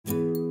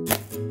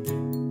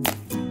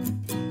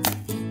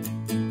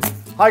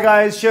Hi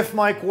guys, Chef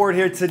Mike Ward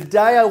here.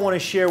 Today I want to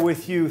share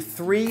with you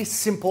 3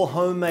 simple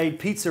homemade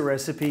pizza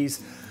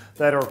recipes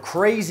that are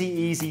crazy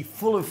easy,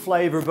 full of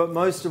flavor, but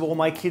most of all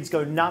my kids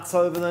go nuts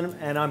over them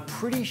and I'm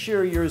pretty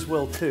sure yours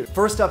will too.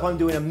 First up, I'm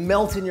doing a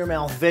melt in your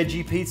mouth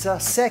veggie pizza.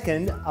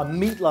 Second, a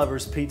meat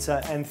lover's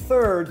pizza. And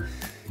third,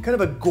 kind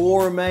of a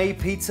gourmet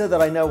pizza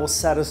that I know will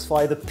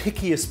satisfy the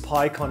pickiest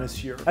pie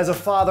connoisseur. As a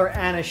father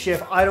and a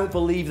chef, I don't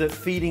believe that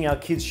feeding our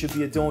kids should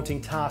be a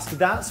daunting task.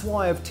 That's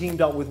why I've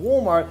teamed up with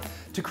Walmart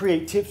to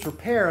create tips for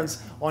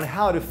parents on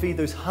how to feed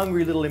those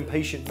hungry little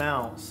impatient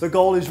mouths. The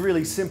goal is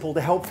really simple: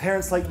 to help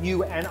parents like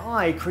you and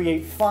I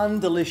create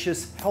fun,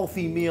 delicious,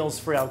 healthy meals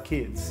for our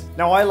kids.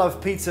 Now, I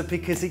love pizza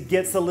because it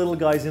gets the little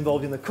guys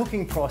involved in the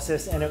cooking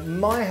process, and at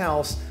my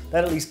house,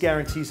 that at least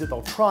guarantees that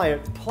they'll try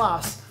it.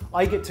 Plus,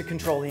 I get to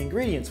control the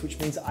ingredients, which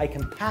means I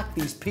can pack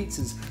these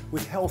pizzas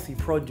with healthy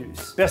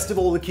produce. Best of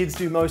all, the kids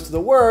do most of the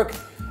work,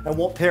 and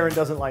what parent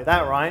doesn't like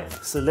that, right?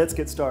 So let's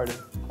get started.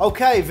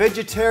 Okay,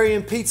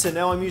 vegetarian pizza.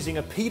 Now I'm using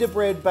a pita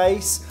bread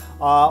base.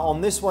 On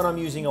this one, I'm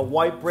using a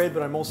white bread,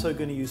 but I'm also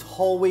going to use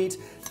whole wheat.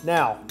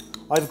 Now,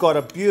 I've got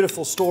a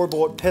beautiful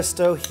store-bought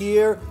pesto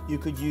here. You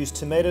could use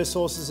tomato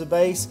sauce as a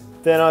base.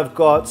 Then I've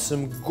got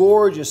some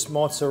gorgeous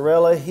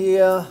mozzarella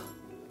here.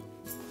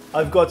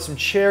 I've got some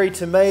cherry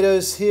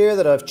tomatoes here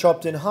that I've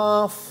chopped in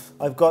half.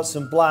 I've got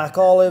some black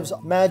olives.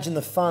 Imagine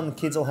the fun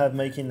kids will have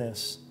making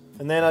this.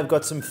 And then I've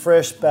got some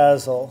fresh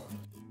basil.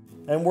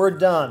 And we're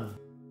done.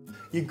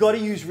 You've got to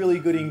use really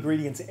good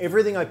ingredients.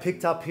 Everything I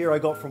picked up here I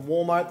got from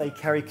Walmart. They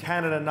carry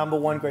Canada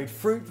 #1 grade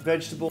fruit,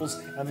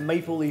 vegetables, and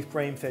maple leaf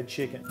grain-fed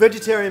chicken.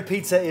 Vegetarian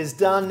pizza is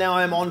done. Now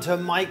I'm on to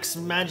Mike's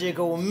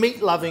magical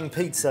meat-loving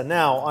pizza.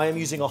 Now I am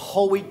using a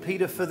whole wheat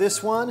pita for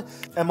this one,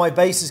 and my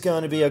base is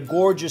going to be a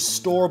gorgeous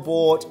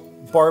store-bought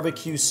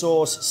barbecue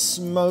sauce,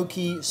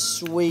 smoky,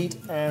 sweet,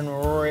 and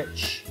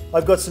rich.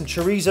 I've got some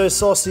chorizo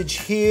sausage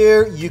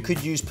here. You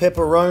could use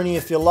pepperoni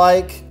if you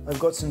like. I've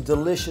got some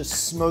delicious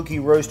smoky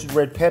roasted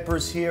red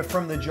peppers here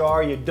from the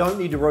jar. You don't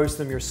need to roast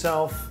them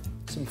yourself.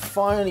 Some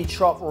finely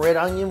chopped red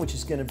onion, which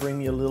is going to bring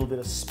me a little bit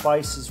of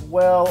spice as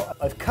well.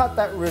 I've cut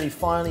that really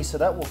finely so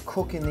that will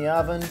cook in the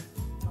oven.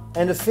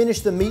 And to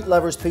finish the meat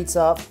lover's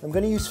pizza up, I'm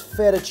going to use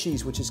feta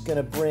cheese, which is going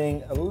to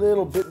bring a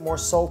little bit more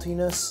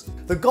saltiness.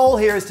 The goal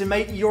here is to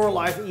make your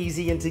life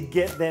easy and to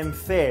get them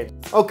fed.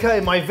 Okay,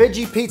 my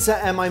veggie pizza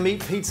and my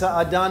meat pizza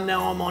are done.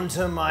 Now I'm on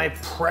to my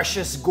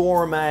precious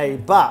gourmet.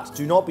 But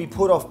do not be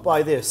put off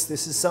by this.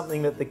 This is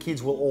something that the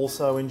kids will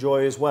also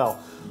enjoy as well.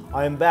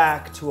 I am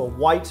back to a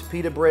white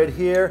pita bread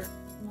here.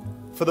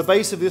 For the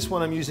base of this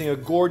one, I'm using a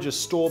gorgeous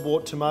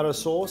store-bought tomato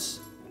sauce.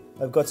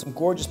 I've got some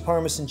gorgeous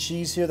parmesan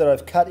cheese here that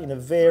I've cut into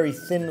very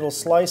thin little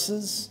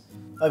slices.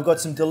 I've got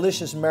some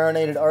delicious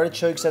marinated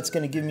artichokes. That's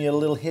going to give me a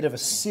little hit of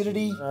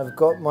acidity. I've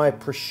got my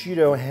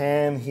prosciutto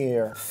ham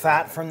here.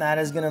 Fat from that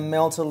is going to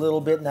melt a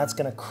little bit and that's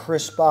going to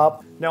crisp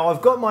up. Now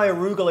I've got my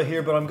arugula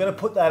here, but I'm going to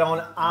put that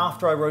on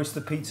after I roast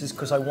the pizzas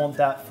because I want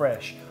that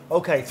fresh.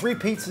 Okay, 3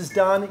 pizzas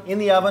done in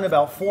the oven,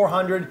 about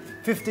 400,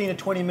 15 to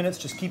 20 minutes.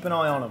 Just keep an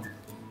eye on them.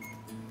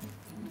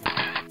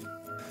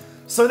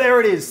 So there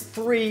it is,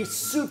 3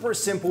 super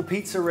simple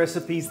pizza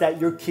recipes that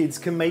your kids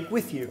can make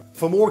with you.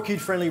 For more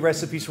kid-friendly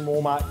recipes from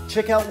Walmart,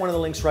 check out one of the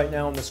links right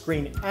now on the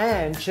screen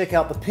and check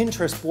out the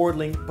Pinterest board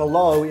link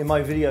below in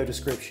my video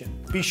description.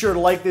 Be sure to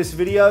like this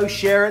video,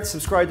 share it,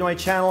 subscribe to my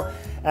channel,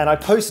 and I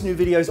post new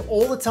videos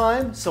all the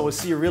time, so I'll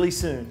see you really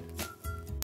soon.